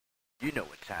You know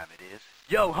what time it is.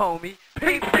 Yo, homie,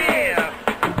 peep here!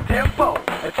 Tempo,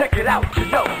 check it out, you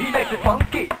know he makes it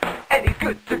funky, and he's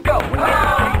good to go. Big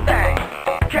thing,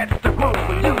 catch the groove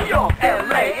in New York,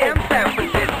 LA, and San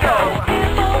Francisco.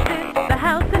 The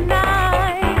house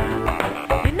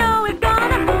tonight, you know it's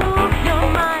gonna move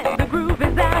your mind. The groove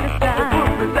is out of sight. The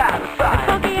groove is out of sight. As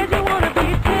funky as you wanna be,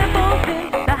 Tempo's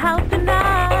in the house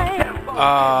tonight.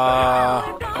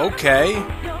 Okay.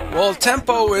 Well,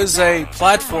 Tempo is a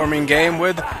platforming game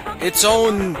with its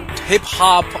own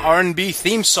hip-hop R&B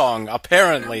theme song,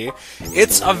 apparently.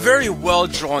 It's a very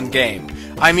well-drawn game.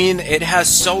 I mean, it has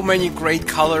so many great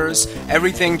colors,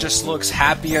 everything just looks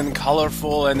happy and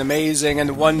colorful and amazing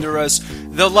and wondrous.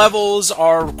 The levels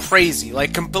are crazy,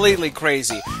 like completely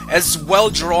crazy. As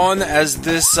well-drawn as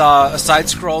this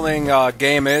side-scrolling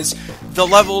game is, the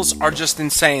levels are just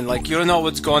insane. Like, you don't know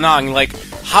what's going on. Like,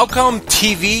 how come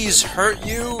TVs hurt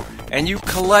you and you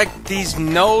collect these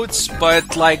notes,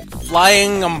 but like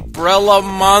flying umbrella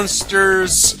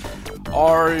monsters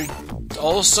are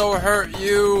also hurt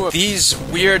you? These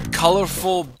weird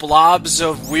colorful blobs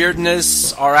of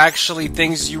weirdness are actually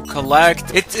things you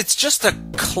collect. It's just a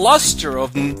cluster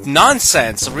of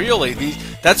nonsense, really.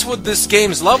 That's what this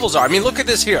game's levels are. I mean, look at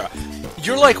this here.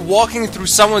 You're like walking through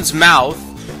someone's mouth.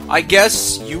 I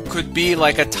guess you could be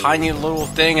like a tiny little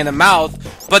thing in a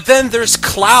mouth, but then there's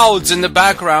clouds in the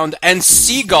background and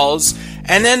seagulls,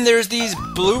 and then there's these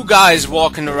blue guys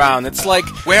walking around. It's like,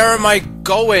 where am I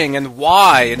going and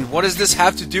why? And what does this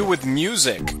have to do with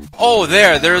music? Oh,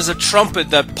 there's a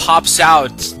trumpet that pops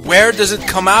out. Where does it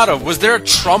come out of? Was there a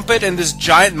trumpet in this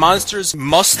giant monster's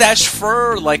mustache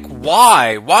fur? Like,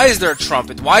 why? Why is there a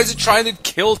trumpet? Why is it trying to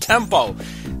kill Tempo?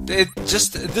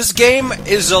 This game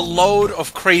is a load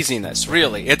of craziness,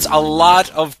 really. It's a lot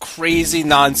of crazy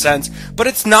nonsense, but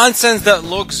it's nonsense that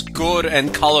looks good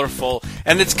and colorful,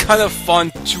 and it's kind of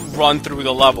fun to run through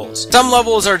the levels. Some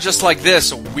levels are just like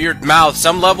this, a weird mouth.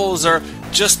 Some levels are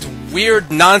just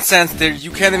weird nonsense that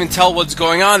you can't even tell what's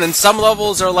going on, and some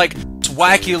levels are like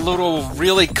wacky little,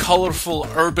 really colorful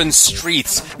urban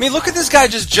streets. I mean, look at this guy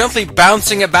just gently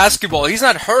bouncing a basketball. He's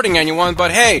not hurting anyone,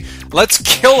 but hey, let's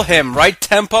kill him, right,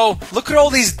 Tempo? Look at all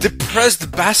these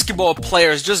depressed basketball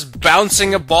players just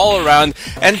bouncing a ball around,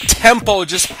 and Tempo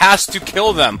just has to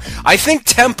kill them. I think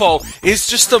Tempo is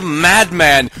just a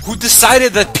madman who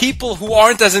decided that people who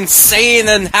aren't as insane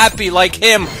and happy like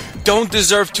him don't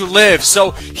deserve to live,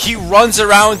 so he runs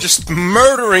around just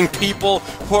murdering people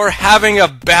who are having a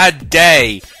bad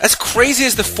day. As crazy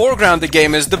as the foreground of the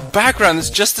game is, the background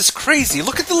is just as crazy.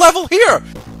 Look at the level here!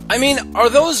 I mean, are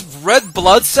those red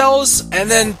blood cells, and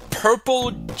then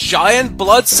purple giant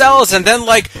blood cells, and then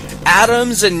like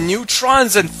atoms and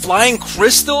neutrons and flying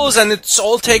crystals, and it's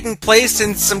all taking place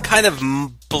in some kind of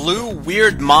blue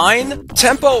weird mine?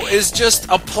 Tempo is just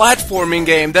a platforming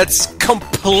game that's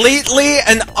completely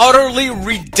and utterly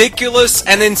ridiculous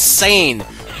and insane.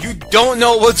 You don't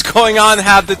know what's going on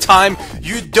half the time.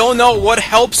 You don't know what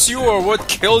helps you or what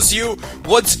kills you,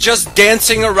 what's just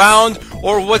dancing around,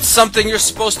 or what's something you're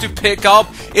supposed to pick up.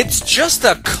 It's just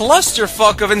a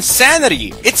clusterfuck of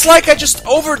insanity. It's like I just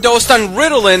overdosed on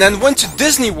Ritalin and went to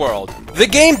Disney World. The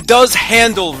game does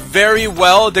handle very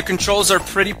well. The controls are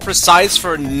pretty precise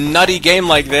for a nutty game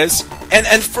like this.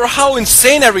 And for how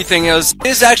insane everything is, it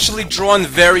is actually drawn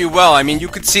very well. I mean, you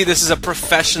could see this is a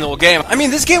professional game. I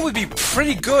mean, this game would be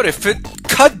pretty good if it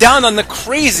cut down on the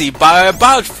crazy by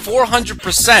about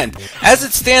 400%. As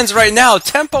it stands right now,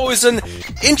 Tempo is an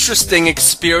interesting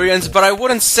experience, but I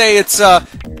wouldn't say it's a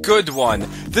good one.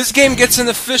 This game gets an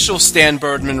official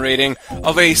stanburdman rating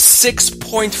of a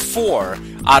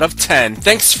 6.4 out of 10.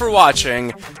 Thanks for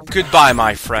watching. Goodbye,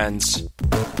 my friends.